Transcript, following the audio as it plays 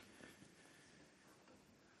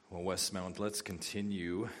Well, Westmount, let's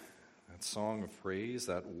continue that song of praise,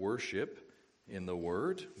 that worship in the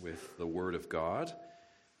Word with the Word of God.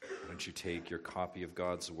 Why don't you take your copy of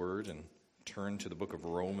God's Word and turn to the book of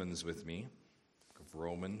Romans with me. Book of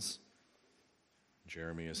Romans.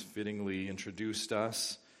 Jeremy has fittingly introduced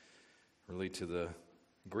us really to the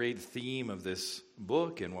great theme of this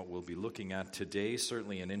book and what we'll be looking at today,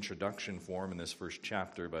 certainly in introduction form in this first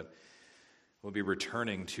chapter, but we'll be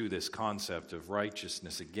returning to this concept of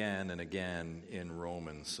righteousness again and again in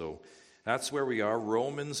Romans. So that's where we are,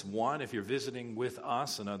 Romans 1. If you're visiting with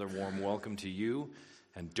us, another warm welcome to you.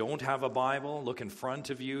 And don't have a Bible, look in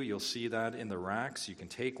front of you. You'll see that in the racks. You can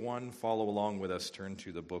take one, follow along with us, turn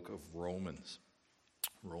to the book of Romans.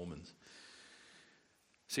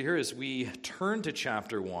 See, here as we turn to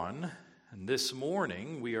chapter 1, and this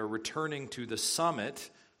morning we are returning to the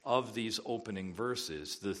summit of these opening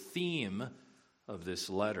verses, the theme of this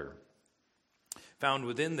letter. Found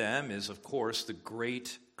within them is, of course, the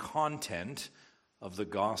great content of the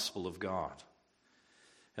gospel of God.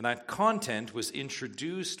 And that content was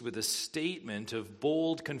introduced with a statement of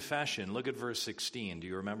bold confession. Look at verse 16. Do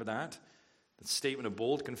you remember that? The statement of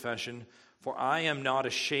bold confession, "For I am not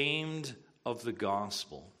ashamed of the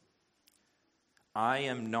gospel." I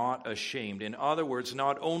am not ashamed. In other words,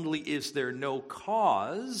 not only is there no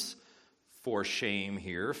cause for shame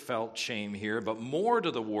here, felt shame here, but more to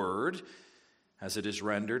the word, as it is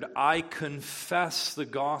rendered, I confess the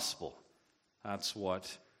gospel. That's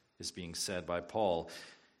what is being said by Paul.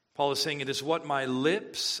 Paul is saying it is what my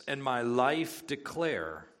lips and my life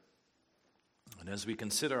declare. And as we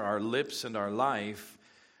consider our lips and our life,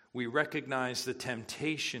 we recognize the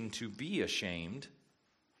temptation to be ashamed.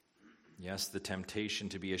 Yes, the temptation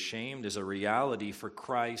to be ashamed is a reality for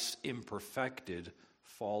Christ's imperfected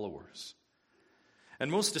followers. And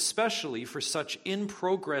most especially for such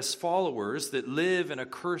in-progress followers that live in a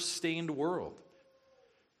curse-stained world.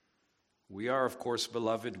 We are, of course,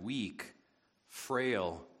 beloved, weak,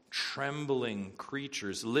 frail, trembling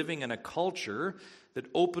creatures living in a culture that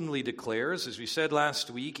openly declares, as we said last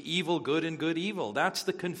week, evil good and good evil. That's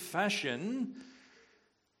the confession,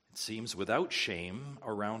 it seems, without shame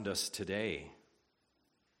around us today.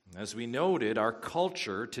 As we noted, our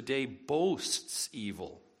culture today boasts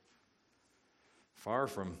evil. Far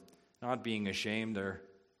from not being ashamed, they're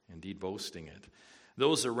indeed boasting it.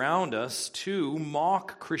 Those around us, too,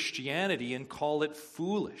 mock Christianity and call it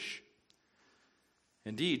foolish.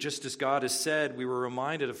 Indeed, just as God has said, we were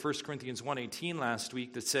reminded of 1 Corinthians 1:18 last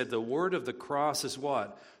week that said the word of the cross is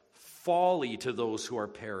what? Folly to those who are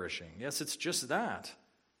perishing. Yes, it's just that.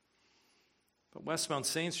 But Westmount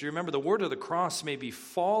Saints, you remember the word of the cross may be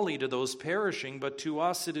folly to those perishing, but to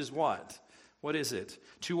us it is what? What is it?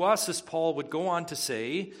 To us, as Paul would go on to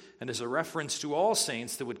say, and as a reference to all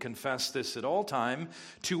saints that would confess this at all time,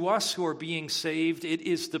 to us who are being saved, it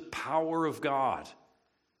is the power of God.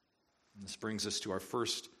 And this brings us to our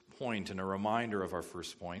first point and a reminder of our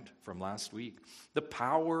first point from last week. The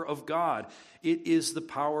power of God. It is the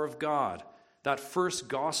power of God. That first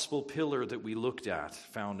gospel pillar that we looked at,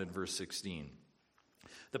 found in verse 16.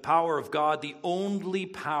 The power of God, the only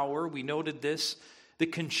power, we noted this,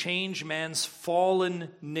 that can change man's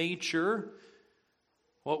fallen nature.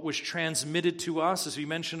 What was transmitted to us, as we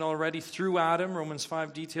mentioned already, through Adam. Romans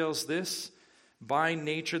 5 details this. By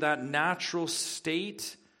nature, that natural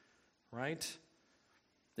state, right?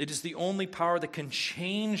 It is the only power that can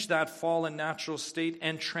change that fallen natural state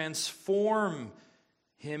and transform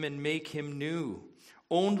him and make him new.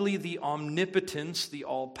 Only the omnipotence, the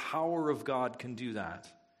all-power of God can do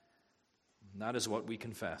that. And that is what we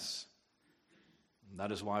confess. And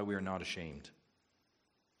that is why we are not ashamed.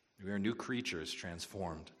 We are new creatures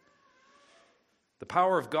transformed. The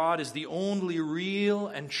power of God is the only real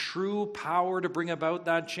and true power to bring about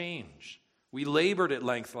that change. We labored at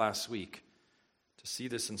length last week to see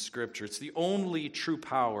this in Scripture. It's the only true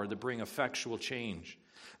power to bring effectual change.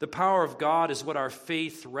 The power of God is what our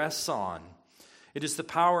faith rests on. It is the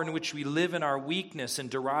power in which we live in our weakness and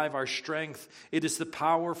derive our strength. It is the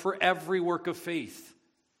power for every work of faith.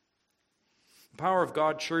 The power of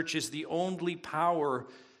God, church, is the only power,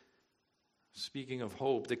 speaking of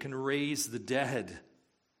hope, that can raise the dead.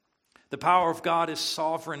 The power of God is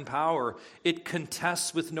sovereign power. It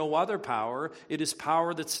contests with no other power. It is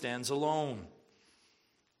power that stands alone.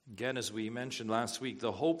 Again, as we mentioned last week,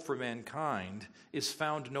 the hope for mankind is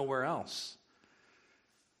found nowhere else.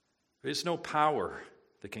 There is no power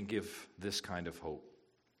that can give this kind of hope.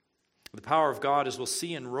 The power of God, as we'll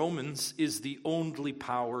see in Romans, is the only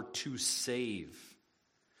power to save.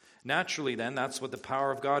 Naturally, then, that's what the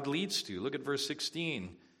power of God leads to. Look at verse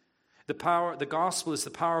 16. The gospel is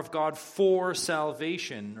the power of God for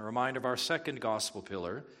salvation, a reminder of our second gospel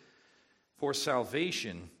pillar, for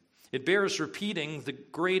salvation. It bears repeating, the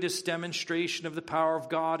greatest demonstration of the power of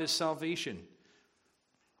God is salvation.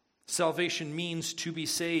 Salvation means to be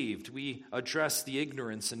saved. We addressed the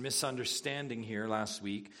ignorance and misunderstanding here last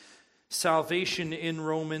week. Salvation in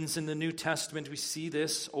Romans, in the New Testament, we see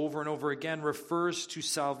this over and over again, refers to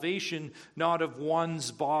salvation not of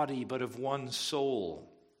one's body, but of one's soul.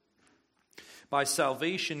 By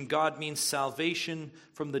salvation, God means salvation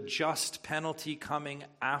from the just penalty coming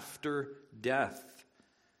after death.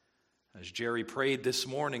 As Jerry prayed this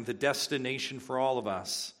morning, the destination for all of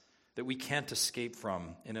us that we can't escape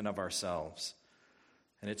from in and of ourselves.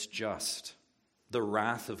 And it's just the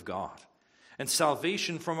wrath of God. And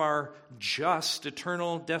salvation from our just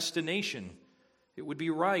eternal destination. It would be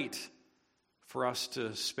right for us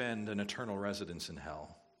to spend an eternal residence in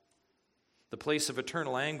hell. The place of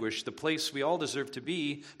eternal anguish, the place we all deserve to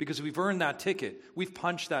be because we've earned that ticket. We've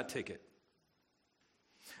punched that ticket.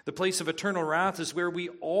 The place of eternal wrath is where we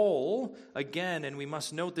all, again, and we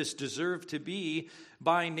must note this, deserve to be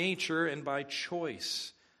by nature and by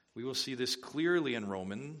choice. We will see this clearly in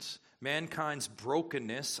Romans. Mankind's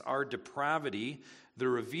brokenness, our depravity, the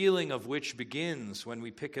revealing of which begins when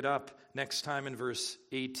we pick it up next time in verse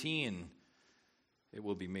 18. It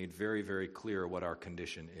will be made very, very clear what our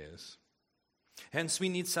condition is. Hence, we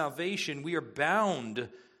need salvation. We are bound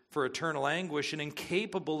for eternal anguish and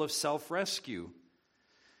incapable of self-rescue.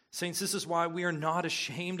 Saints, this is why we are not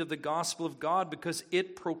ashamed of the gospel of God, because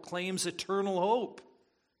it proclaims eternal hope.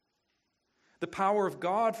 The power of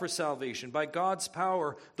God for salvation. By God's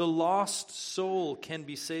power, the lost soul can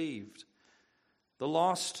be saved. The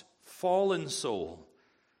lost fallen soul,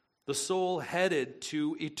 the soul headed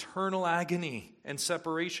to eternal agony and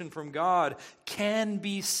separation from God, can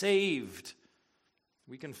be saved.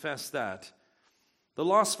 We confess that. The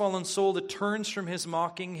lost fallen soul that turns from his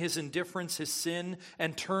mocking, his indifference, his sin,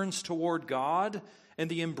 and turns toward God and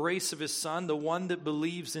the embrace of his Son, the one that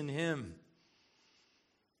believes in him.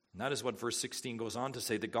 And that is what verse 16 goes on to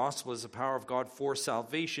say. The gospel is the power of God for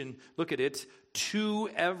salvation. Look at it. To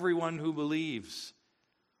everyone who believes.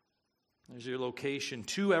 There's your location.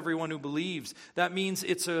 To everyone who believes. That means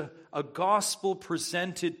it's a gospel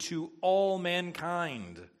presented to all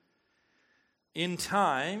mankind. In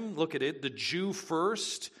time, look at it, the Jew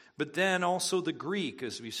first, but then also the Greek,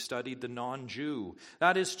 as we studied the non-Jew.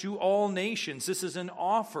 That is to all nations. This is an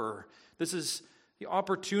offer. This is the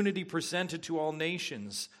opportunity presented to all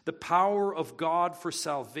nations. The power of God for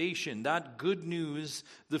salvation. That good news,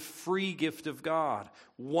 the free gift of God.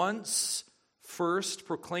 Once first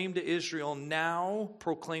proclaimed to Israel, now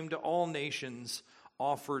proclaimed to all nations,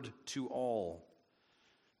 offered to all.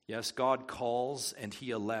 Yes, God calls and he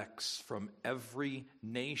elects from every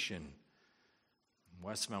nation. In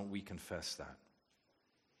Westmount, we confess that.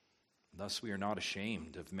 Thus, we are not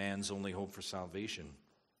ashamed of man's only hope for salvation.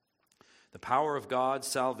 The power of God,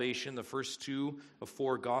 salvation, the first two of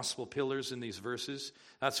four gospel pillars in these verses.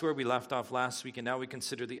 That's where we left off last week, and now we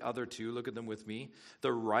consider the other two. Look at them with me.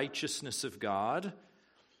 The righteousness of God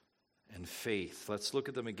and faith. Let's look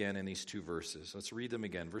at them again in these two verses. Let's read them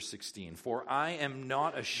again. Verse 16. For I am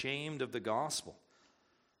not ashamed of the gospel,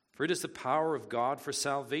 for it is the power of God for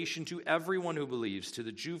salvation to everyone who believes, to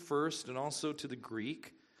the Jew first and also to the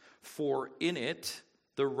Greek. For in it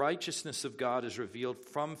the righteousness of God is revealed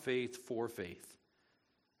from faith for faith.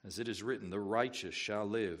 As it is written, the righteous shall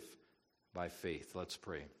live by faith. Let's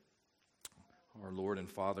pray. Our Lord and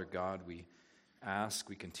Father God, we ask,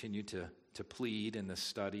 we continue to plead in this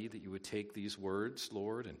study that you would take these words,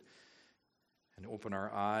 Lord, and open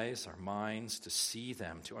our eyes, our minds to see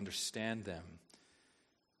them, to understand them.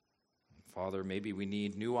 Father, maybe we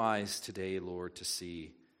need new eyes today, Lord, to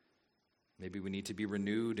see. Maybe we need to be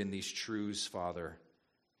renewed in these truths, Father,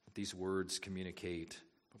 that these words communicate.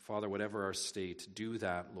 But Father, whatever our state, do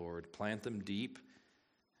that, Lord. Plant them deep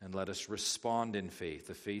and let us respond in faith,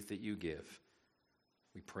 the faith that you give.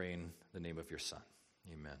 We pray in the name of your Son.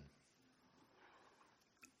 Amen.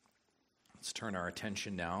 Let's turn our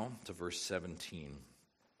attention now to verse 17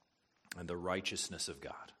 and the righteousness of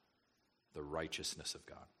God. The righteousness of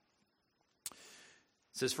God. It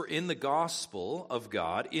says, for in the gospel of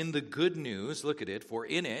God, in the good news, look at it, for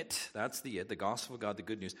in it, that's the gospel of God, the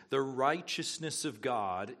good news, the righteousness of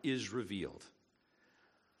God is revealed.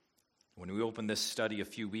 When we opened this study a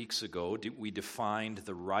few weeks ago, we defined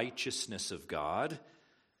the righteousness of God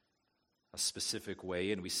a specific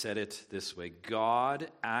way, and we said it this way: God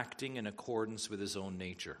acting in accordance with his own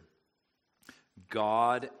nature.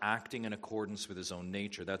 God acting in accordance with his own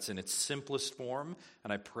nature. That's in its simplest form,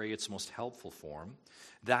 and I pray its most helpful form.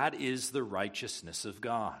 That is the righteousness of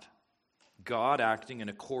God. God acting in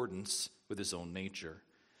accordance with his own nature.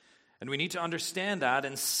 And we need to understand that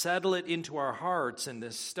and settle it into our hearts in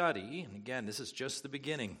this study. And again, this is just the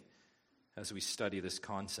beginning as we study this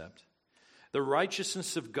concept. The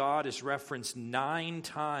righteousness of God is referenced 9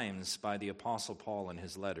 times by the Apostle Paul in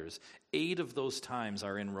his letters. 8 of those times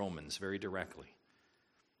are in Romans, very directly.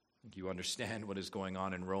 You understand what is going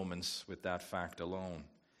on in Romans with that fact alone.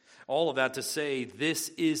 All of that to say, this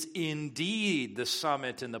is indeed the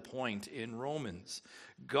summit and the point in Romans.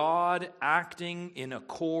 God acting in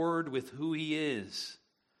accord with who he is.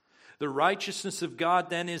 The righteousness of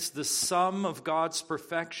God then is the sum of God's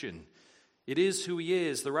perfection. It is who he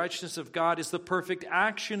is. The righteousness of God is the perfect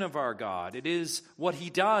action of our God. It is what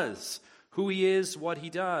he does. Who he is, what he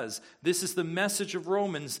does. This is the message of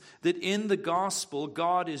Romans, that in the gospel,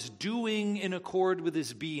 God is doing in accord with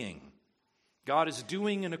his being. God is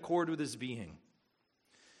doing in accord with his being.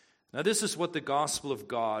 Now, this is what the gospel of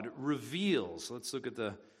God reveals. Let's look at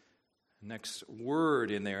the next word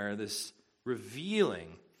in there, this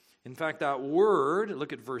revealing. In fact, that word,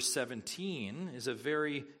 look at verse 17, is a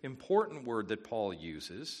very important word that Paul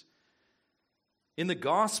uses. In the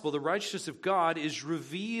gospel, the righteousness of God is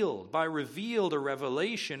revealed. By revealed or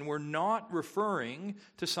revelation, we're not referring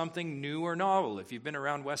to something new or novel. If you've been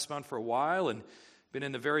around Westmount for a while and been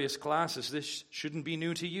in the various classes, this shouldn't be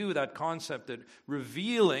new to you, that concept that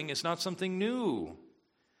revealing is not something new.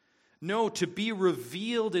 No, to be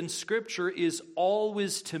revealed in Scripture is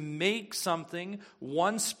always to make something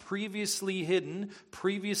once previously hidden,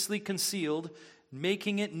 previously concealed,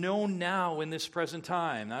 making it known now in this present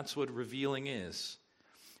time. That's what revealing is.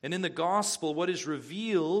 And in the gospel, what is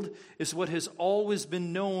revealed is what has always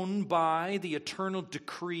been known by the eternal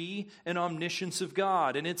decree and omniscience of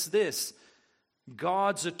God. And it's this: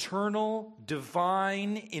 God's eternal,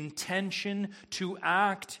 divine intention to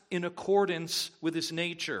act in accordance with his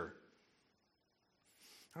nature.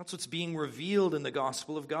 That's what's being revealed in the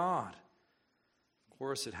gospel of God. Of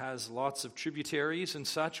course, it has lots of tributaries and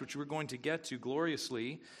such, which we're going to get to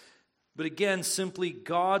gloriously. But again, simply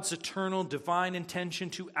God's eternal, divine intention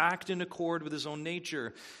to act in accord with his own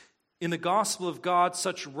nature. In the gospel of God,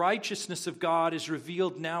 such righteousness of God is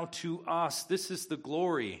revealed now to us. This is the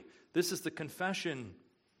glory. This is the confession.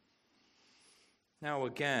 Now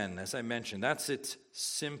again, as I mentioned, that's it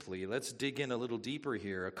simply. Let's dig in a little deeper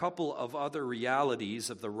here. A couple of other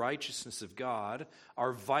realities of the righteousness of God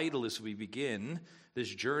are vital as we begin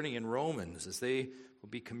this journey in Romans, as they will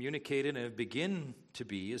be communicated and begin to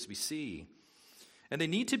be as we see. And they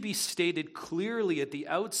need to be stated clearly at the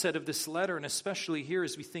outset of this letter, and especially here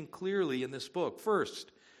as we think clearly in this book.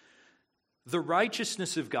 First, the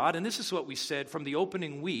righteousness of God, and this is what we said from the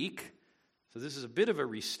opening week, so this is a bit of a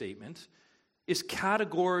restatement, is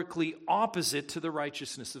categorically opposite to the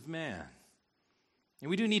righteousness of man. And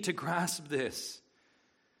we do need to grasp this.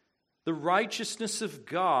 The righteousness of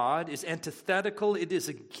God is antithetical, it is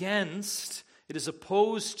against, it is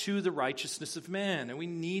opposed to the righteousness of man. And we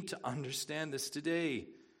need to understand this today.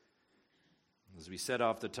 As we said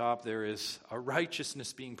off the top, there is a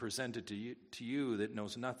righteousness being presented to you that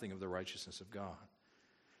knows nothing of the righteousness of God.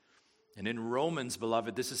 And in Romans,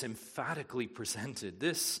 beloved, this is emphatically presented.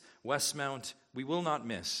 This, Westmount, we will not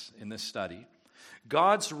miss in this study.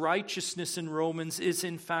 God's righteousness in Romans is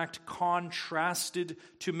in fact contrasted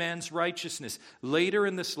to man's righteousness. Later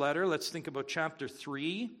in this letter, let's think about chapter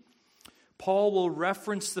 3. Paul will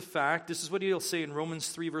reference the fact, this is what he'll say in Romans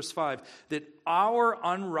 3 verse 5, that our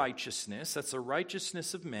unrighteousness, that's the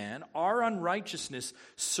righteousness of man, our unrighteousness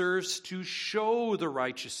serves to show the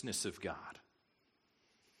righteousness of God.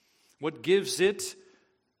 What gives it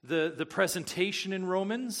the presentation in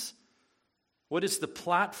Romans? What is the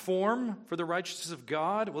platform for the righteousness of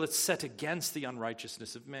God? Well, it's set against the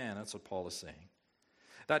unrighteousness of man. That's what Paul is saying.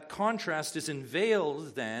 That contrast is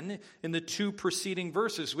unveiled then in the 2 preceding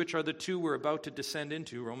verses, which are the 2 we're about to descend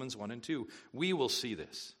into, Romans 1 and 2. We will see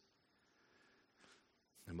this.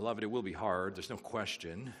 And beloved, it will be hard, there's no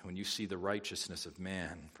question, when you see the righteousness of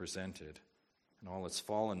man presented and all its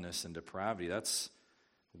fallenness and depravity. That's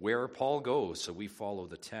where Paul goes, so we follow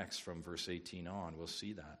the text from verse 18 on. We'll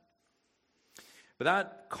see that. But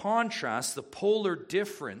that contrast, the polar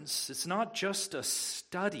difference, it's not just a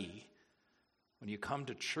study when you come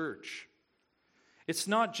to church. It's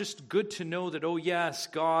not just good to know that, oh yes,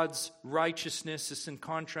 God's righteousness is in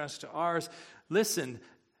contrast to ours. Listen,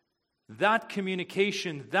 that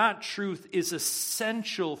communication, that truth is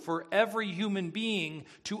essential for every human being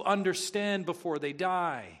to understand before they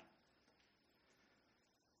die.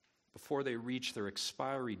 before they reach their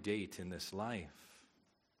expiry date in this life.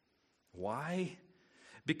 Why?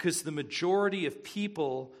 Because the majority of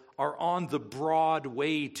people are on the broad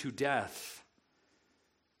way to death.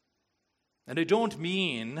 And I don't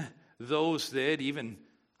mean those that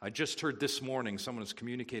I just heard this morning, someone was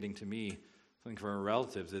communicating to me, something from a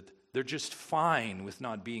relative, that they're just fine with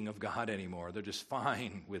not being of God anymore. They're just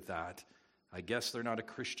fine with that. I guess they're not a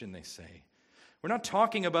Christian, they say. We're not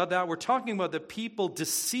talking about that. We're talking about the people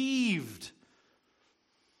deceived.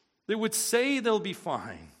 They would say they'll be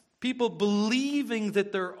fine. People believing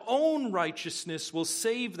that their own righteousness will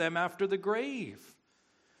save them after the grave.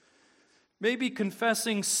 Maybe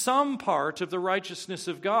confessing some part of the righteousness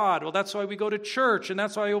of God. Well, that's why we go to church, and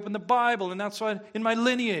that's why I open the Bible, and that's why in my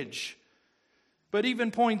lineage. But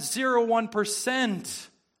even 0.01%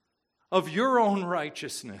 of your own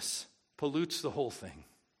righteousness pollutes the whole thing.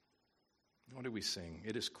 What do we sing?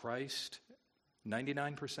 It is Christ,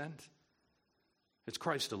 99%? It's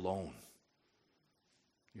Christ alone.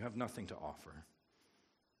 You have nothing to offer.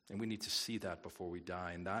 And we need to see that before we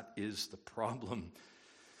die, and that is the problem.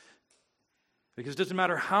 Because it doesn't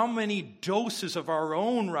matter how many doses of our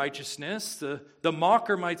own righteousness, the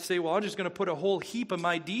mocker might say, well, I'm just going to put a whole heap of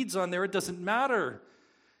my deeds on there. It doesn't matter.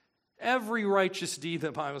 Every righteous deed,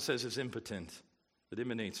 the Bible says, is impotent. It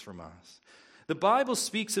emanates from us. The Bible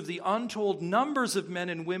speaks of the untold numbers of men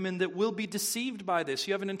and women that will be deceived by this.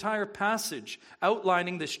 You have an entire passage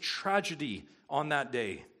outlining this tragedy on that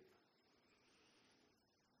day.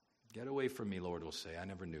 Get away from me, Lord will say, I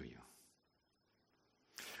never knew you.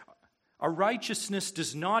 Our righteousness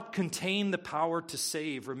does not contain the power to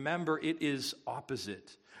save. Remember, it is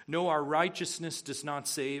opposite. No, our righteousness does not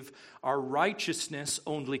save. Our righteousness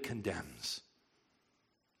only condemns.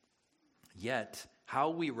 Yet,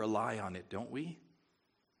 how we rely on it, don't we?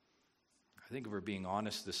 I think if we're being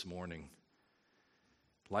honest this morning,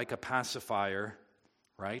 like a pacifier,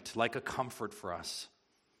 right? Like a comfort for us,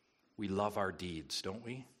 we love our deeds, don't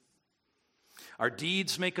we? Our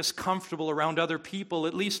deeds make us comfortable around other people.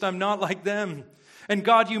 At least I'm not like them. And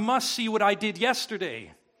God, you must see what I did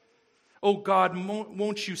yesterday. Oh God,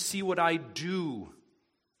 won't you see what I do?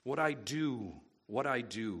 What I do. What I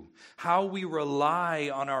do. How we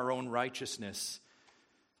rely on our own righteousness.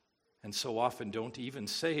 And so often don't even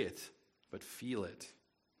say it, but feel it.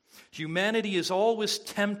 Humanity is always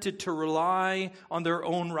tempted to rely on their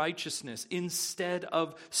own righteousness instead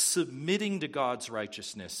of submitting to God's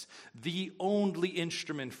righteousness, the only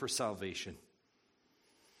instrument for salvation.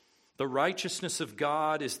 The righteousness of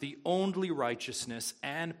God is the only righteousness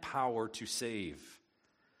and power to save.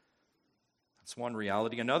 That's one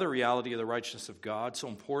reality. Another reality of the righteousness of God, so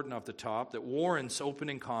important off the top, that warrants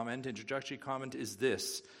opening comment, introductory comment, is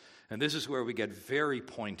this. And this is where we get very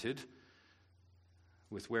pointed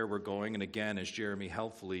with where we're going. And again, as Jeremy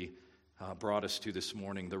helpfully brought us to this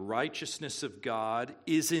morning, the righteousness of God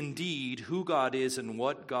is indeed who God is and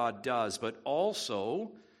what God does. But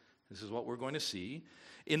also, this is what we're going to see,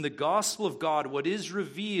 in the gospel of God, what is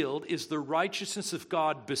revealed is the righteousness of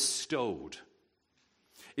God bestowed.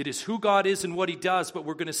 It is who God is and what he does, but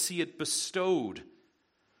we're going to see it bestowed,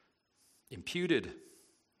 imputed,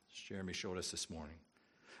 as Jeremy showed us this morning.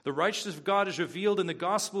 The righteousness of God is revealed in the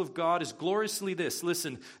gospel of God is gloriously this.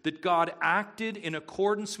 Listen, that God acted in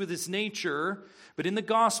accordance with his nature, but in the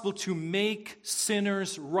gospel to make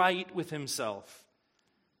sinners right with himself.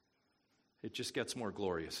 It just gets more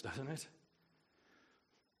glorious, doesn't it?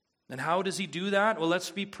 And how does he do that? Well, let's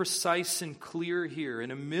be precise and clear here. In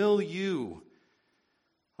a milieu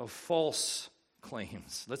of false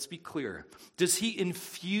claims, let's be clear. Does he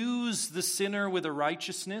infuse the sinner with a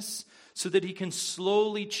righteousness so that he can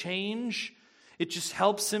slowly change? It just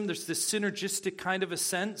helps him. There's this synergistic kind of a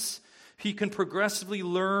sense. He can progressively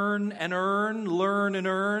learn and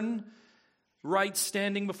earn right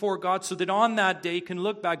standing before God so that on that day he can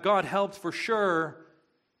look back. God helped for sure,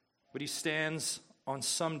 but he stands on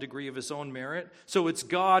some degree of his own merit. So it's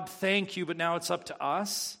God, thank you, but now it's up to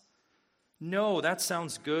us. No, that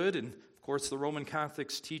sounds good, and of course the Roman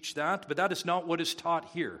Catholics teach that, but that is not what is taught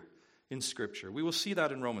here in Scripture. We will see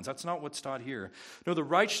that in Romans. That's not what's taught here. No, the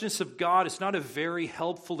righteousness of God is not a very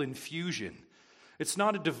helpful infusion. It's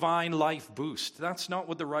not a divine life boost. That's not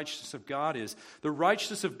what the righteousness of God is. The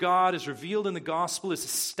righteousness of God is revealed in the gospel as a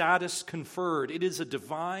status conferred. It is a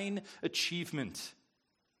divine achievement.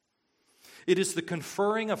 It is the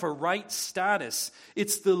conferring of a right status.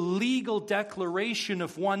 It's the legal declaration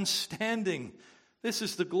of one's standing. This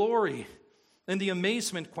is the glory and the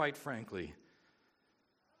amazement, quite frankly.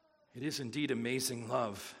 It is indeed amazing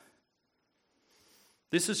love.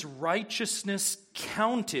 This is righteousness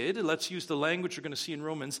counted. Let's use the language we're going to see in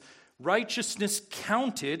Romans. Righteousness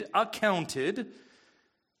accounted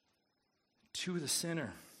to the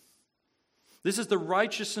sinner. This is the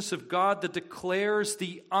righteousness of God that declares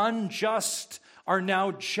the unjust are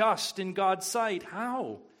now just in God's sight.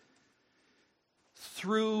 How?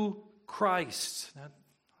 Through Christ.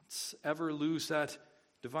 Let's ever lose that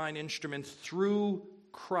divine instrument. Through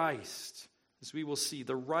Christ. As we will see,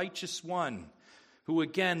 the righteous one who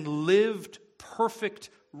again lived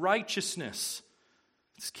perfect righteousness.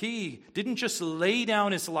 It's key. Didn't just lay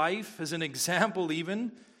down his life as an example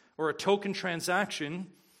even, or a token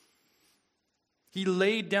transaction. He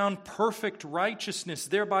laid down perfect righteousness,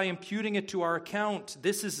 thereby imputing it to our account.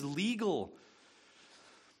 This is legal.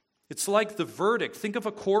 It's like the verdict. Think of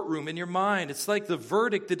a courtroom in your mind. It's like the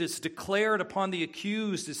verdict that is declared upon the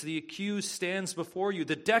accused as the accused stands before you.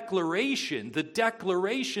 The declaration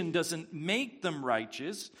doesn't make them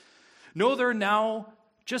righteous. No, they're now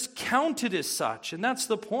just counted as such. And that's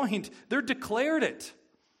the point. They're declared it.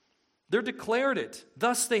 They're declared it.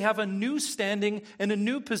 Thus, they have a new standing and a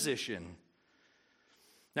new position.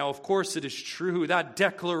 Now, of course, it is true that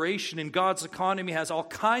declaration in God's economy has all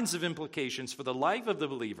kinds of implications for the life of the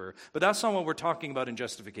believer, but that's not what we're talking about in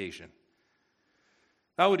justification.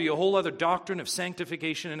 That would be a whole other doctrine of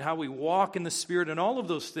sanctification and how we walk in the Spirit and all of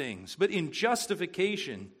those things. But in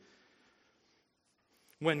justification,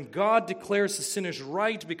 when God declares the sinners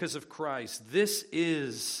right because of Christ, this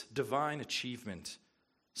is divine achievement,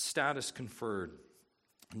 status conferred,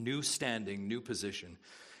 new standing, new position.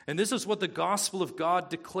 And this is what the gospel of God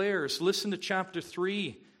declares. Listen to chapter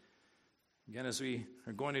 3. Again, as we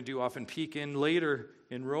are going to do, often peek in later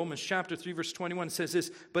in Romans chapter 3, verse 21, it says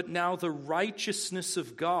this, "But now the righteousness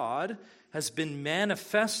of God has been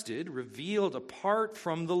manifested, revealed apart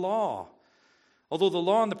from the law. Although the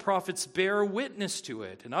law and the prophets bear witness to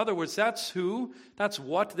it." In other words, that's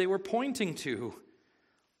what they were pointing to.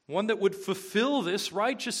 One that would fulfill this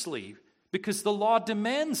righteously, because the law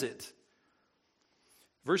demands it.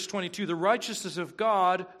 Verse 22, "The righteousness of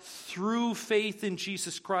God through faith in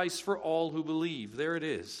Jesus Christ for all who believe." There it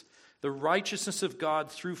is. The righteousness of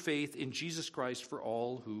God through faith in Jesus Christ for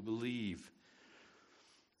all who believe.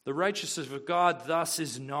 The righteousness of God thus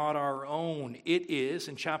is not our own. It is,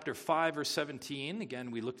 in chapter 5, verse 17,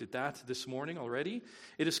 again, we looked at that this morning already.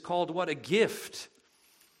 It is called what? A gift.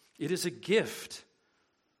 It is a gift.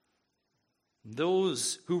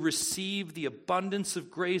 Those who receive the abundance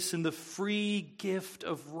of grace and the free gift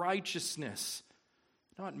of righteousness.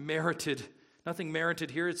 Not merited, nothing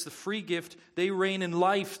merited here. It's the free gift. They reign in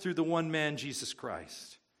life through the one man, Jesus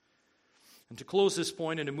Christ. And to close this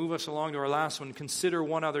point and to move us along to our last one, consider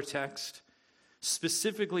one other text,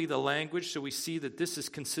 specifically the language, so we see that this is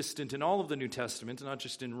consistent in all of the New Testament, not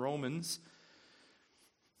just in Romans.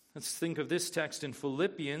 Let's think of this text in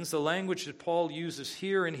Philippians, the language that Paul uses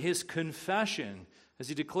here in his confession, as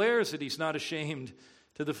he declares that he's not ashamed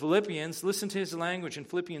to the Philippians. Listen to his language in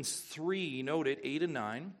Philippians 3, note it, 8 and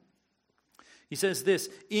 9. He says this,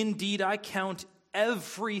 "Indeed, I count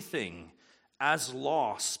everything as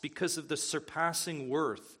loss because of the surpassing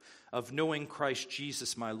worth of knowing Christ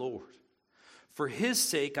Jesus my Lord. For his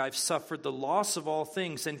sake I've suffered the loss of all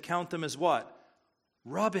things and count them as" what?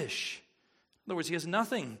 Rubbish. In other words, he has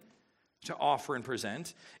nothing to offer and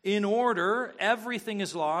present. "In order, everything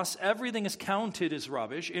is lost, everything is counted as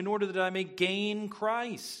rubbish, in order that I may gain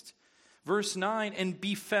Christ." Verse 9, "And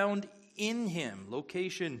be found in him,"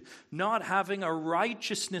 location, "not having a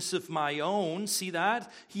righteousness of my own." See that?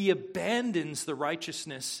 He abandons the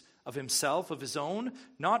righteousness of himself, of his own,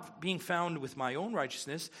 not being found with my own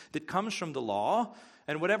righteousness that comes from the law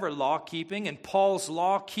and whatever law keeping. And Paul's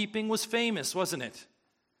law keeping was famous, wasn't it?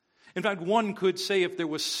 In fact, one could say if there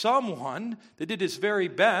was someone that did his very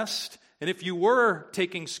best, and if you were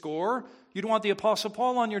taking score, you'd want the Apostle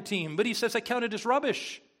Paul on your team. But he says, "I count it as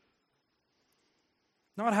rubbish.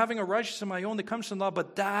 Not having a righteousness of my own that comes from the law,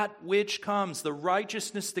 but that which comes," the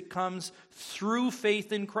righteousness that comes through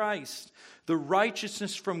faith in Christ. The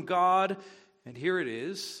righteousness from God, and here it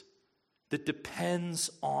is, that depends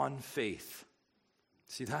on faith.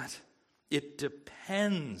 See that? It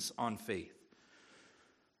depends on faith.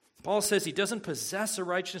 Paul says he doesn't possess a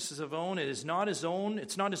righteousness of his own. It is not his own.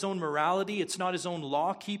 It's not his own morality. It's not his own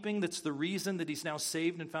law keeping. That's the reason that he's now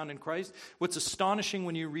saved and found in Christ. What's astonishing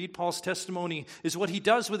when you read Paul's testimony is what he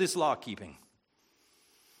does with his law keeping.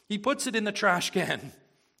 He puts it in the trash can.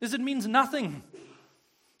 It means nothing.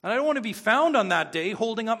 And I don't want to be found on that day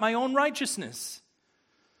holding up my own righteousness.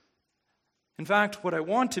 In fact, what I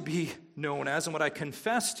want to be known as and what I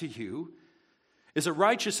confess to you is a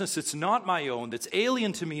righteousness that's not my own, that's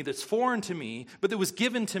alien to me, that's foreign to me, but that was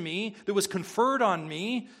given to me, that was conferred on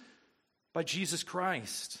me by Jesus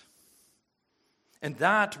Christ. And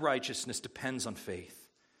that righteousness depends on faith.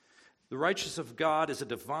 The righteousness of God is a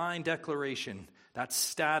divine declaration. That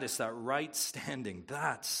status, that right standing,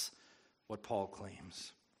 that's what Paul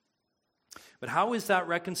claims. But how is that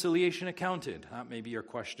reconciliation accounted? That may be your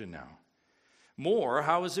question now. More,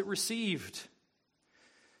 how is it received?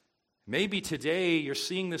 Maybe today you're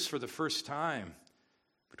seeing this for the first time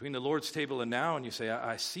between the Lord's table and now, and you say,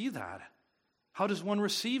 I see that. How does one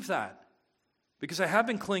receive that? Because I have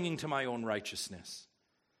been clinging to my own righteousness.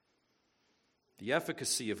 The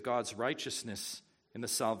efficacy of God's righteousness in the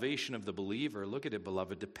salvation of the believer, look at it,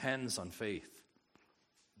 beloved, depends on faith.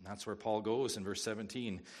 And that's where Paul goes in verse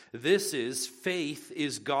 17. Faith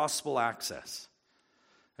is gospel access.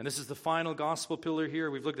 And this is the final gospel pillar here.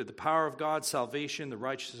 We've looked at the power of God, salvation, the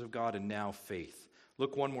righteousness of God, and now faith.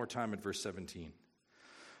 Look one more time at verse 17.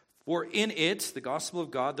 For in it, the gospel of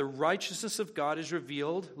God, the righteousness of God is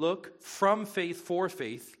revealed, look, from faith for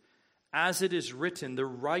faith, as it is written, the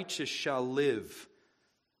righteous shall live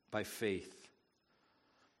by faith.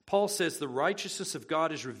 Paul says the righteousness of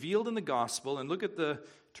God is revealed in the gospel, and look at the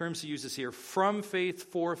terms he uses here, from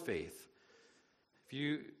faith for faith. If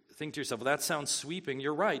you think to yourself, well, that sounds sweeping,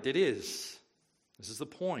 you're right, it is. This is the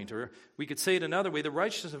point. Or we could say it another way, the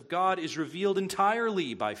righteousness of God is revealed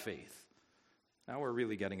entirely by faith. Now we're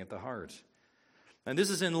really getting at the heart. And this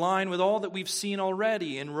is in line with all that we've seen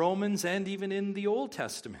already in Romans and even in the Old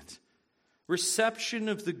Testament. Reception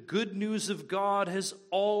of the good news of God has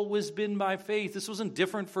always been by faith. This wasn't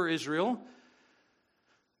different for Israel.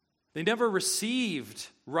 They never received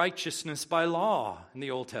righteousness by law in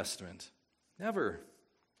the Old Testament. Never.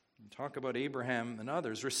 Talk about Abraham and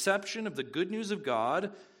others. Reception of the good news of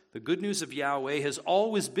God, the good news of Yahweh, has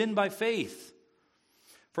always been by faith.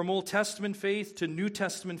 From Old Testament faith to New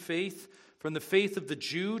Testament faith, from the faith of the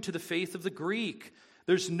Jew to the faith of the Greek.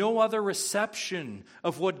 There's no other reception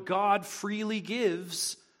of what God freely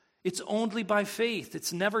gives. It's only by faith.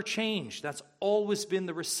 It's never changed. That's always been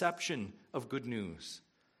the reception of good news.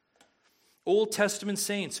 Old Testament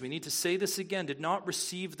saints, we need to say this again, did not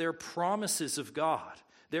receive their promises of God,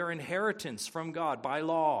 their inheritance from God by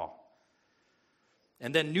law.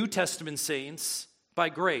 And then New Testament saints by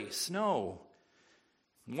grace. No.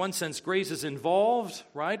 In one sense, grace is involved,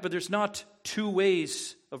 right? But there's not two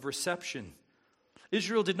ways of reception.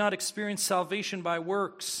 Israel did not experience salvation by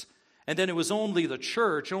works, and then it was only the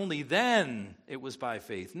church, only then it was by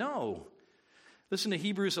faith. No. Listen to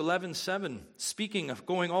Hebrews 11:7, speaking of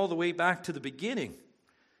going all the way back to the beginning.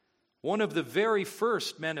 One of the very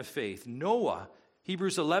first men of faith, Noah,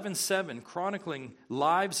 Hebrews 11:7, chronicling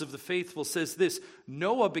lives of the faithful, says this,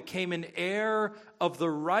 Noah became an heir of the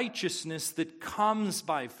righteousness that comes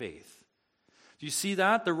by faith. Do you see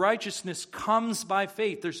that? The righteousness comes by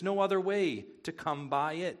faith. There's no other way to come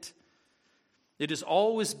by it. It has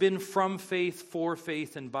always been from faith, for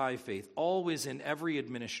faith, and by faith, always in every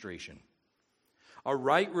administration. A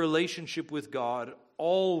right relationship with God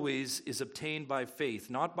always is obtained by faith,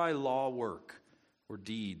 not by law work or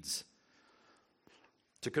deeds.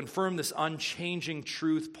 To confirm this unchanging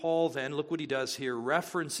truth, Paul then, look what he does here,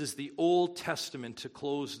 references the Old Testament to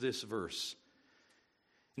close this verse.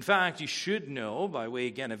 In fact, you should know, by way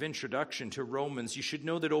again of introduction to Romans, you should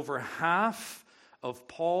know that over half of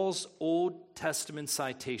Paul's Old Testament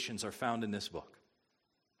citations are found in this book.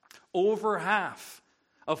 Over half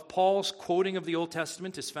of Paul's quoting of the Old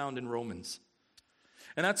Testament is found in Romans.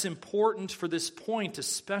 And that's important for this point,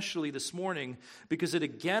 especially this morning, because it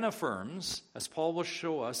again affirms, as Paul will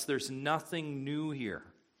show us, there's nothing new here.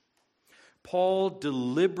 Paul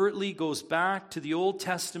deliberately goes back to the Old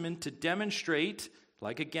Testament to demonstrate,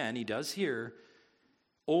 like again he does here,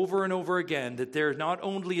 over and over again, that there not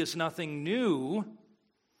only is nothing new,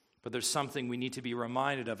 but there's something we need to be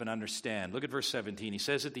reminded of and understand. Look at verse 17. He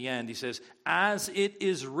says at the end, he says, as it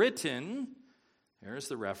is written, there's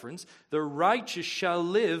the reference, the righteous shall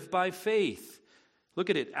live by faith.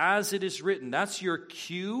 Look at it, as it is written. That's your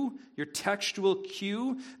cue, your textual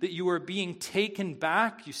cue, that you are being taken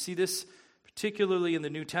back. You see this particularly in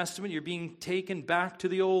the New Testament. You're being taken back to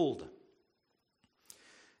the Old.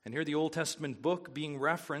 And here the Old Testament book being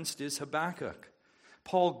referenced is Habakkuk.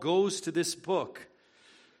 Paul goes to this book,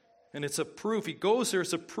 and it's a proof. He goes there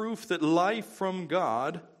as a proof that life from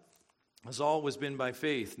God has always been by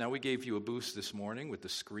faith. Now, we gave you a boost this morning with the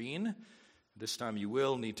screen. This time you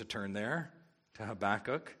will need to turn there to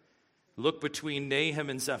Habakkuk. Look between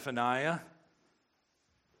Nahum and Zephaniah.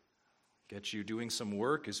 Get you doing some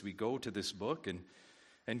work as we go to this book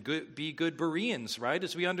and be good Bereans, right?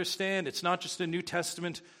 As we understand, it's not just a New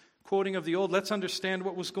Testament quoting of the Old. Let's understand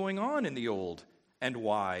what was going on in the Old and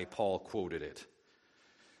why Paul quoted it.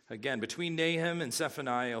 Again, between Nahum and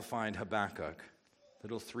Zephaniah, you'll find Habakkuk.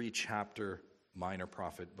 little 3-chapter minor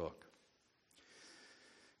prophet book.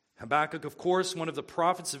 Habakkuk, of course, one of the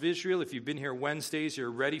prophets of Israel. If you've been here Wednesdays, you're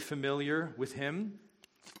already familiar with him.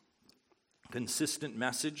 Consistent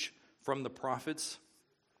message from the prophets,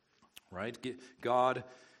 right? God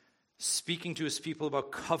speaking to his people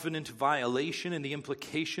about covenant violation and the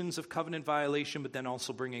implications of covenant violation, but then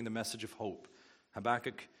also bringing the message of hope.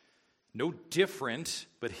 Habakkuk, no different,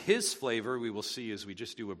 but his flavor we will see as we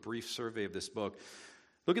just do a brief survey of this book.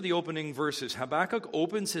 Look at the opening verses. Habakkuk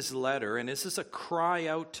opens his letter, and this is a cry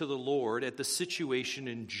out to the Lord at the situation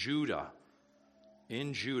in Judah.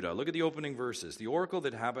 In Judah. Look at the opening verses. The oracle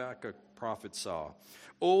that Habakkuk prophet saw.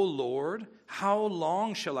 O Lord, how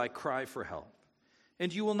long shall I cry for help,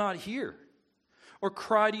 and you will not hear? Or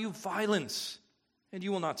cry to you violence, and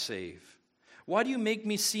you will not save? Why do you make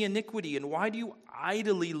me see iniquity, and why do you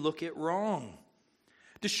idly look at wrong?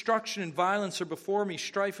 Destruction and violence are before me,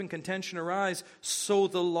 strife and contention arise, so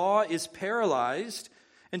the law is paralyzed,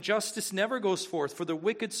 and justice never goes forth, for the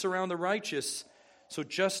wicked surround the righteous, so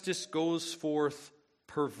justice goes forth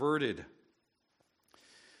perverted.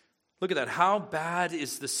 Look at that. How bad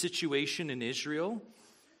is the situation in Israel?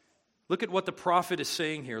 Look at what the prophet is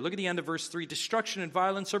saying here. Look at the end of verse 3. Destruction and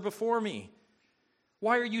violence are before me.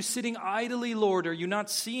 Why are you sitting idly, Lord? Are you not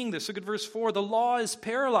seeing this? Look at verse 4. The law is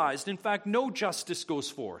paralyzed. In fact, no justice goes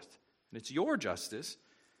forth. And it's your justice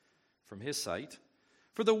from his sight.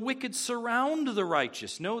 For the wicked surround the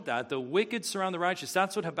righteous. Note that. The wicked surround the righteous.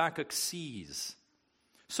 That's what Habakkuk sees.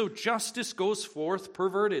 So justice goes forth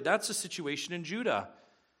perverted. That's the situation in Judah.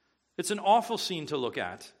 It's an awful scene to look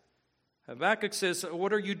at. Habakkuk says,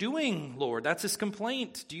 what are you doing, Lord? That's his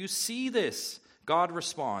complaint. Do you see this? God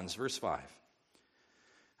responds, verse 5.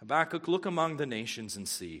 Habakkuk, look among the nations and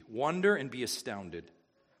see. Wonder and be astounded.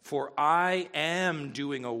 For I am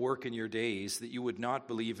doing a work in your days that you would not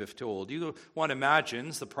believe if told. One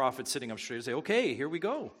imagines the prophet sitting up straight and say, okay, here we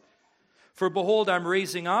go. For behold, I'm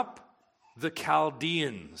raising up the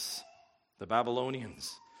Chaldeans, the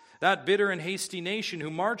Babylonians, that bitter and hasty nation who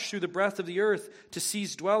march through the breadth of the earth to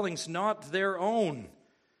seize dwellings not their own.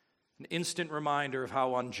 An instant reminder of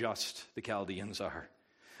how unjust the Chaldeans are.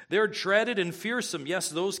 They're dreaded and fearsome, yes,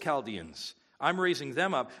 those Chaldeans. I'm raising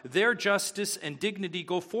them up. Their justice and dignity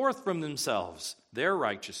go forth from themselves, their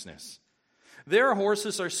righteousness. Their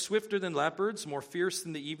horses are swifter than leopards, more fierce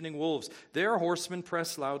than the evening wolves. Their horsemen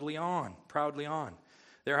press proudly on.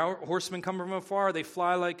 Their horsemen come from afar. They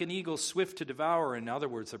fly like an eagle, swift to devour. In other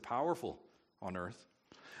words, they're powerful on earth.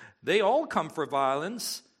 They all come for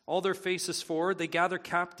violence, all their faces forward. They gather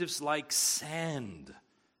captives like sand.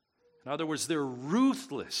 In other words, they're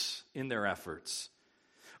ruthless in their efforts.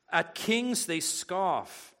 At kings, they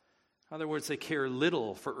scoff. In other words, they care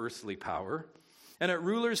little for earthly power. And at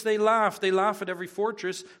rulers, they laugh. They laugh at every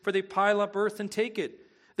fortress, for they pile up earth and take it.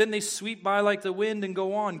 Then they sweep by like the wind and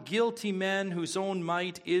go on. Guilty men whose own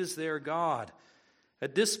might is their God.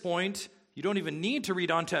 At this point, you don't even need to read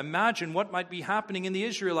on to imagine what might be happening in the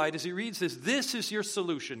Israelite as he reads this. This is your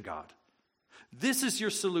solution, God. This is your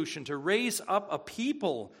solution, to raise up a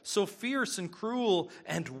people so fierce and cruel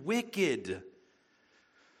and wicked.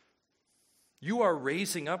 You are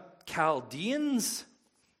raising up Chaldeans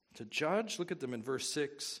to judge. Look at them in verse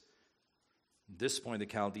 6. At this point, the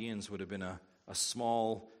Chaldeans would have been a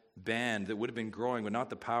small band that would have been growing, but not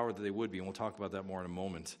the power that they would be. And we'll talk about that more in a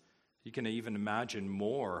moment. You can even imagine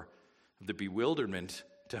more of the bewilderment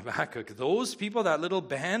to Habakkuk. Those people, that little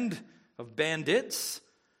band of bandits,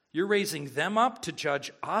 you're raising them up to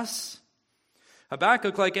judge us?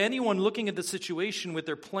 Habakkuk, like anyone looking at the situation with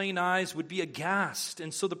their plain eyes, would be aghast.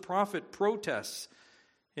 And so the prophet protests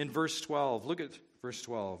in verse 12. Look at verse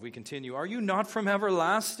 12. We continue. Are you not from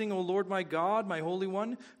everlasting, O Lord my God, my Holy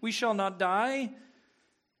One? We shall not die.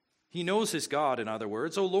 He knows his God, in other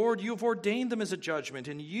words. O Lord, you have ordained them as a judgment,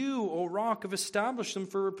 and you, O rock, have established them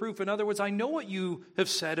for reproof. In other words, I know what you have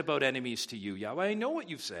said about enemies to you, Yahweh. I know what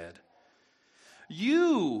you've said.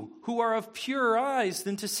 You who are of purer eyes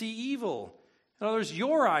than to see evil. In other words,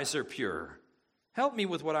 your eyes are pure. Help me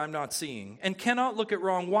with what I'm not seeing and cannot look at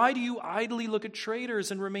wrong. Why do you idly look at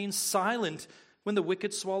traitors and remain silent when the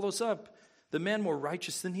wicked swallows up the man more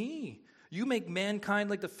righteous than he? You make mankind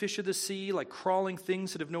like the fish of the sea, like crawling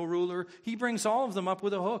things that have no ruler. He brings all of them up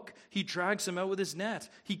with a hook. He drags them out with his net.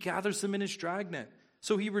 He gathers them in his dragnet.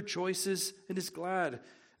 So he rejoices and is glad.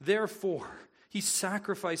 Therefore, he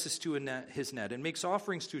sacrifices to his net and makes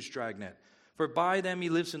offerings to his dragnet. For by them he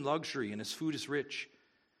lives in luxury and his food is rich.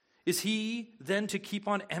 Is he then to keep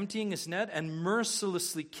on emptying his net and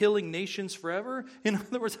mercilessly killing nations forever? In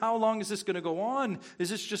other words, how long is this going to go on? Is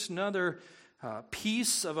this just another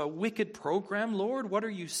piece of a wicked program, Lord? What are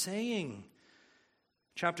you saying?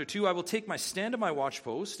 Chapter 2, I will take my stand at my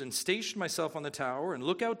watchpost and station myself on the tower and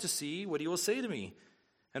look out to see what he will say to me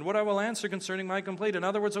and what I will answer concerning my complaint. In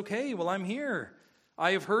other words, okay, well, I'm here.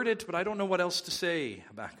 I have heard it, but I don't know what else to say,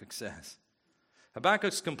 Habakkuk says.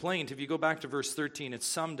 Habakkuk's complaint, if you go back to verse 13, it's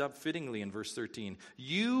summed up fittingly in verse 13.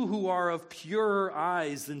 You who are of purer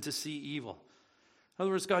eyes than to see evil. In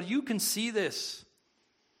other words, God, you can see this.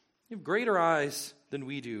 You have greater eyes than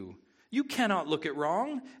we do. You cannot look at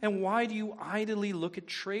wrong. And why do you idly look at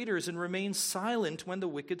traitors and remain silent when the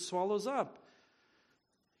wicked swallows up?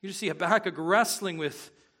 You just see Habakkuk wrestling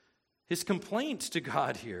with his complaint to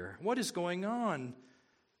God here. What is going on?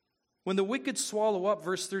 When the wicked swallow up,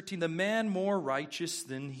 verse 13, the man more righteous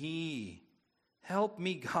than he. Help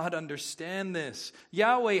me, God, understand this.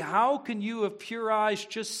 Yahweh, how can you of pure eyes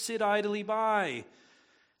just sit idly by?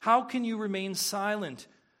 How can you remain silent?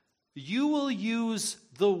 You will use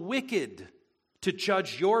the wicked to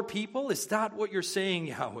judge your people? Is that what you're saying,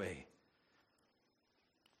 Yahweh?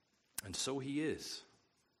 And so he is.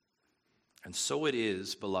 And so it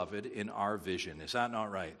is, beloved, in our vision. Is that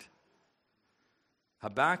not right?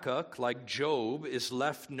 Habakkuk, like Job, is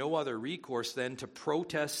left no other recourse than to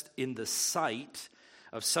protest in the sight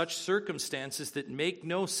of such circumstances that make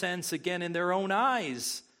no sense again in their own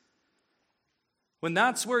eyes. When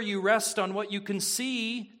that's where you rest on what you can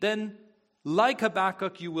see, then like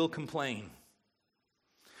Habakkuk, you will complain.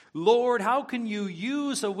 Lord, how can you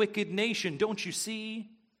use a wicked nation, don't you see?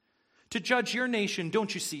 To judge your nation,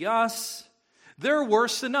 don't you see us? They're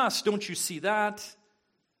worse than us, don't you see that?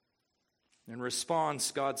 In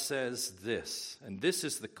response, God says this, and this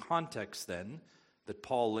is the context then that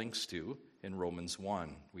Paul links to in Romans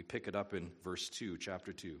 1. We pick it up in verse 2,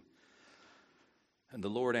 chapter 2. And the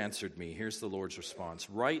Lord answered me, here's the Lord's response,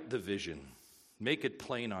 write the vision, make it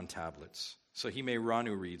plain on tablets, so he may run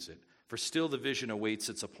who reads it. For still the vision awaits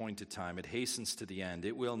its appointed time. It hastens to the end.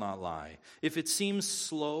 It will not lie. If it seems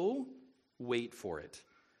slow, wait for it.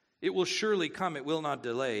 It will surely come. It will not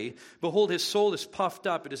delay. Behold, his soul is puffed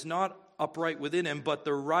up. It is not upright within him, but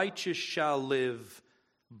the righteous shall live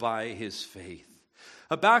by his faith.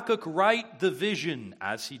 Habakkuk, write the vision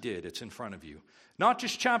as he did. It's in front of you. Not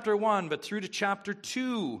just chapter 1, but through to chapter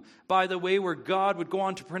 2, by the way, where God would go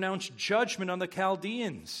on to pronounce judgment on the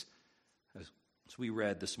Chaldeans, as we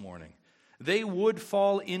read this morning. They would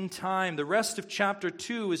fall in time. The rest of chapter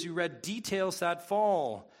 2, as you read, details that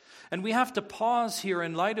fall. And we have to pause here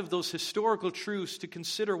in light of those historical truths to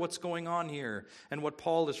consider what's going on here and what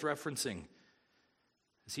Paul is referencing.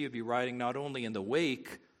 As he would be writing not only in the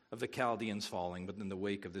wake of the Chaldeans falling, but in the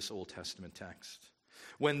wake of this Old Testament text.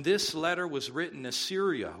 When this letter was written,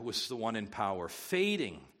 Assyria was the one in power,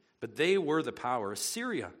 fading, but they were the power.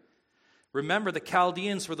 Assyria. Remember, the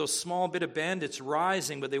Chaldeans were those small bit of bandits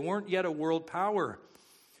rising, but they weren't yet a world power.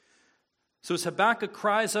 So as Habakkuk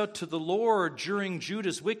cries out to the Lord during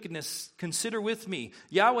Judah's wickedness, consider with me,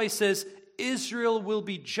 Yahweh says, Israel will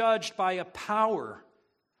be judged by a power.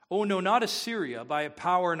 Oh no, not Assyria, by a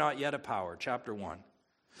power not yet a power, chapter 1.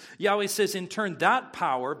 Yahweh says, in turn, that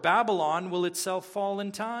power, Babylon, will itself fall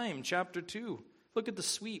in time, chapter 2. Look at the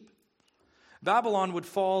sweep. Babylon would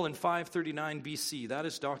fall in 539 BC. That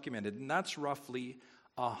is documented, and that's roughly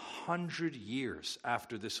 100 years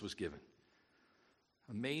after this was given.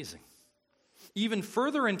 Amazing. Even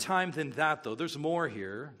further in time than that, though, there's more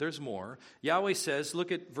here. There's more. Yahweh says,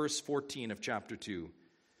 look at verse 14 of chapter 2.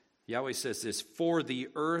 Yahweh says this, for the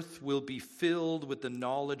earth will be filled with the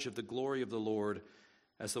knowledge of the glory of the Lord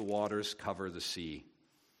as the waters cover the sea.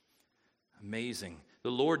 Amazing.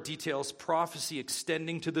 The Lord details prophecy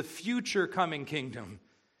extending to the future coming kingdom.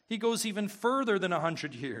 He goes even further than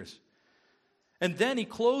 100 years. And then he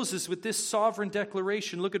closes with this sovereign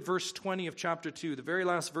declaration. Look at verse 20 of chapter 2, the very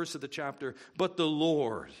last verse of the chapter. But the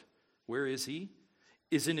Lord, where is he?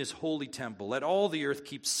 Is in his holy temple. Let all the earth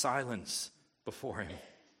keep silence before him.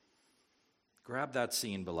 Grab that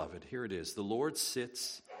scene, beloved. Here it is. The Lord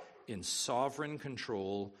sits in sovereign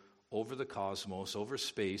control over the cosmos, over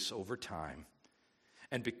space, over time.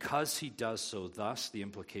 And because he does so, thus the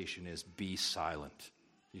implication is, be silent.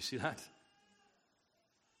 You see that?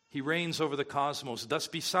 He reigns over the cosmos. Thus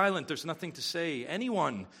be silent. There's nothing to say.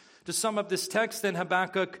 Anyone, to sum up this text then,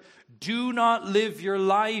 Habakkuk, do not live your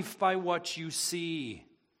life by what you see.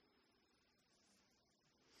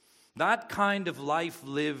 That kind of life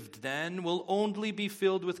lived then will only be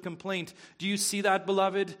filled with complaint. Do you see that,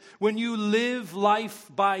 beloved? When you live life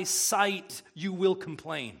by sight, you will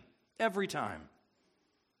complain. Every time.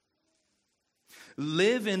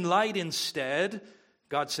 Live in light instead.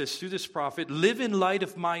 God says through this prophet, live in light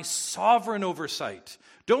of my sovereign oversight.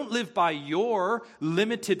 Don't live by your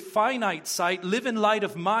limited, finite sight. Live in light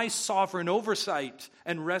of my sovereign oversight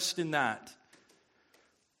and rest in that.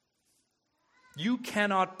 You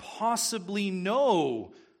cannot possibly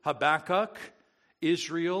know, Habakkuk,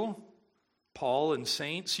 Israel, Paul, and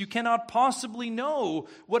saints. You cannot possibly know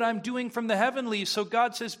what I'm doing from the heavenlies. So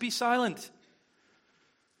God says, be silent.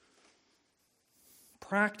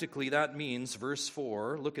 Practically, that means, verse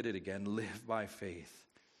 4, look at it again, live by faith.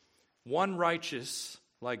 One righteous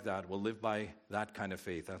like that will live by that kind of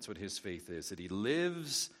faith. That's what his faith is, that he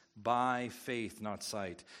lives by faith, not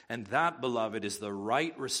sight. And that, beloved, is the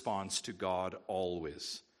right response to God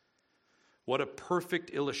always. What a perfect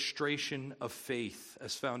illustration of faith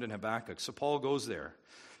as found in Habakkuk. So Paul goes there.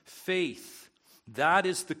 Faith, that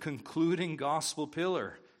is the concluding gospel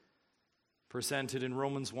pillar presented in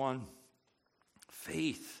Romans 1.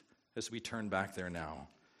 Faith, as we turn back there now.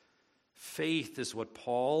 Faith is what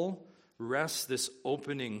Paul rests this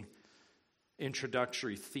opening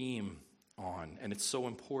introductory theme on. And it's so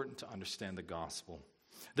important to understand the gospel.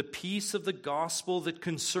 The piece of the gospel that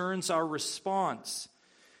concerns our response.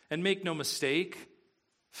 And make no mistake,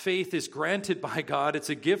 faith is granted by God. It's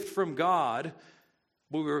a gift from God.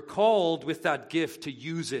 But we were called with that gift to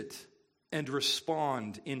use it and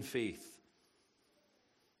respond in faith.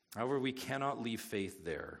 However, we cannot leave faith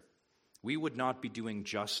there. We would not be doing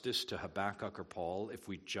justice to Habakkuk or Paul if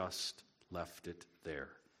we just left it there.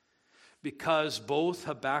 Because both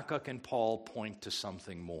Habakkuk and Paul point to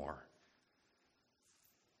something more.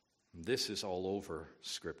 This is all over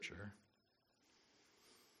Scripture.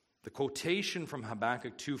 The quotation from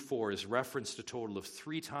Habakkuk 2:4 is referenced a total of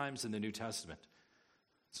 3 times in the New Testament.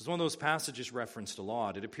 This is one of those passages referenced a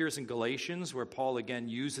lot. It appears in Galatians, where Paul again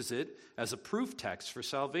uses it as a proof text for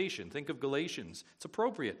salvation. Think of Galatians. It's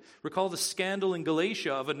appropriate. Recall the scandal in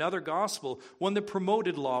Galatia of another gospel, one that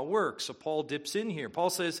promoted law works. So Paul dips in here. Paul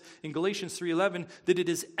says in Galatians 3:11 that it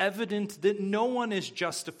is evident that no one is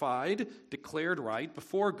justified, declared right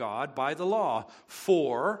before God by the law.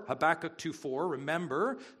 For, Habakkuk 2:4,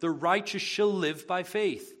 remember, the righteous shall live by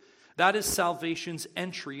faith. That is salvation's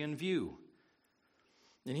entry in view.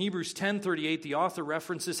 In Hebrews 10:38, the author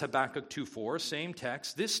references Habakkuk 2:4, same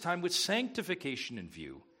text, this time with sanctification in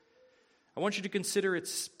view. I want you to consider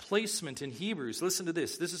its placement in Hebrews. Listen to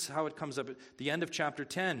this. This is how it comes up at the end of chapter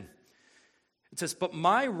 10. It says, but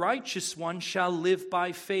my righteous one shall live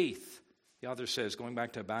by faith. The author says, going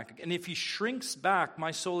back to Habakkuk, and if he shrinks back,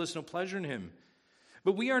 my soul has no pleasure in him.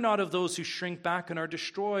 But we are not of those who shrink back and are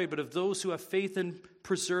destroyed, but of those who have faith and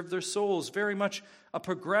preserve their souls. Very much a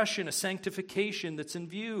progression, a sanctification that's in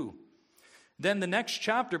view. Then the next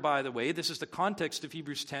chapter, by the way, this is the context of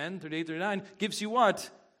Hebrews 10:38-39, gives you what?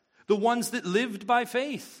 The ones that lived by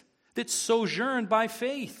faith, that sojourned by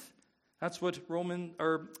faith. That's what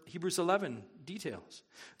Hebrews 11 details.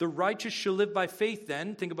 The righteous shall live by faith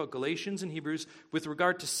then, think about Galatians and Hebrews, with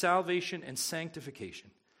regard to salvation and sanctification.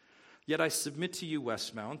 Yet I submit to you,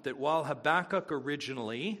 Westmount, that while Habakkuk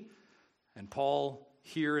originally, and Paul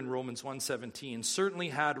here in Romans 1:17, certainly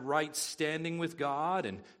had right standing with God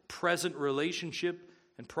and present relationship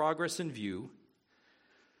and progress in view,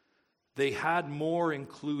 they had more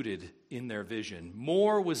included in their vision.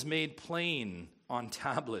 More was made plain on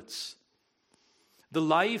tablets. The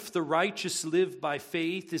life the righteous live by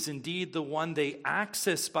faith is indeed the one they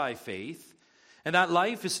access by faith. And that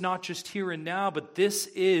life is not just here and now, but this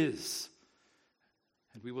is.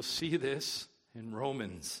 And we will see this in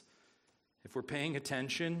Romans. If we're paying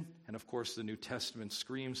attention, and of course the New Testament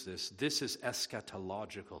screams this is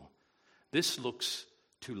eschatological. This looks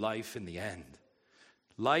to life in the end.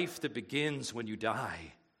 Life that begins when you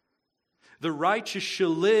die. The righteous shall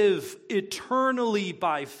live eternally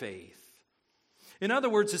by faith. In other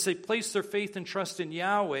words, as they place their faith and trust in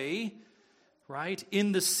Yahweh, right,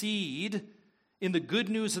 in the seed, in the good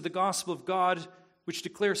news of the gospel of God, which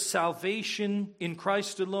declares salvation in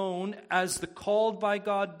Christ alone, as the called by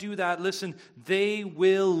God do that, listen, they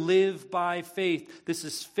will live by faith. This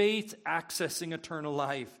is faith accessing eternal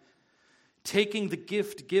life, taking the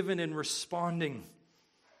gift given and responding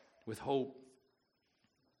with hope.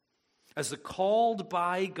 As the called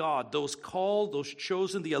by God, those called, those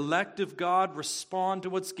chosen, the elect of God respond to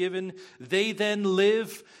what's given, they then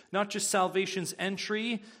live not just salvation's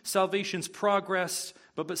entry, salvation's progress,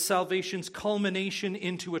 but salvation's culmination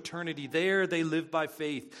into eternity. There they live by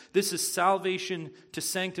faith. This is salvation to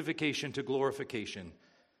sanctification to glorification.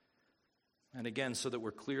 And again, so that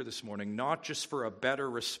we're clear this morning, not just for a better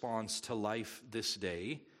response to life this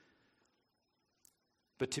day,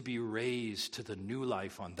 but to be raised to the new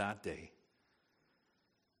life on that day.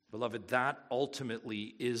 Beloved, that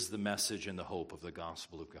ultimately is the message and the hope of the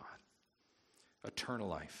gospel of God. Eternal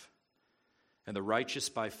life. And the righteous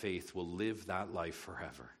by faith will live that life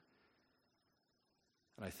forever.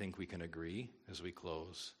 And I think we can agree as we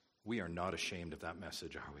close, we are not ashamed of that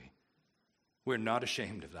message, are we? We're not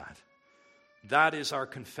ashamed of that. That is our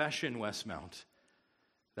confession, Westmount.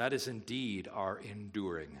 That is indeed our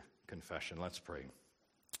enduring confession. Let's pray.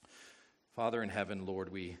 Father in heaven,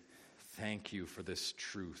 Lord, we thank you for this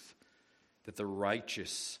truth, that the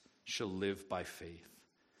righteous shall live by faith.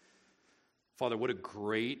 Father, what a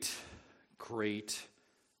great, great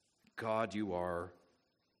God you are,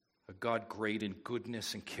 a God great in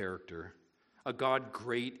goodness and character, a God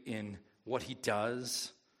great in what he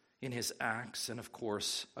does, in his acts, and of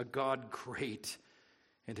course, a God great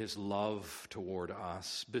in his love toward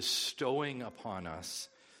us, bestowing upon us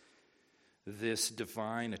this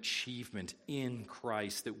divine achievement in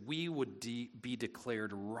Christ, that we would be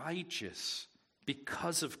declared righteous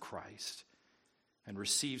because of Christ and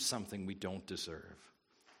receive something we don't deserve.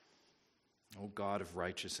 O God of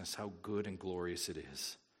righteousness, how good and glorious it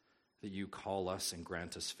is that you call us and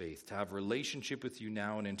grant us faith, to have relationship with you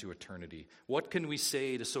now and into eternity. What can we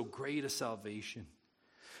say to so great a salvation?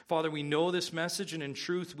 Father, we know this message, and in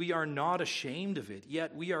truth, we are not ashamed of it,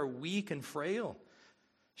 yet we are weak and frail.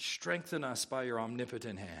 Strengthen us by your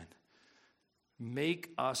omnipotent hand. Make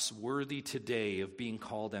us worthy today of being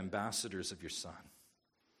called ambassadors of your Son.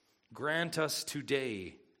 Grant us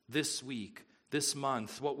today, this week, this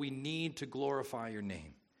month, what we need to glorify your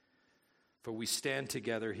name. For we stand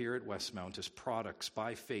together here at Westmount as products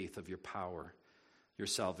by faith of your power, your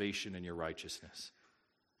salvation, and your righteousness.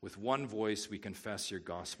 With one voice, we confess your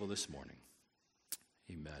gospel this morning.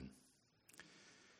 Amen.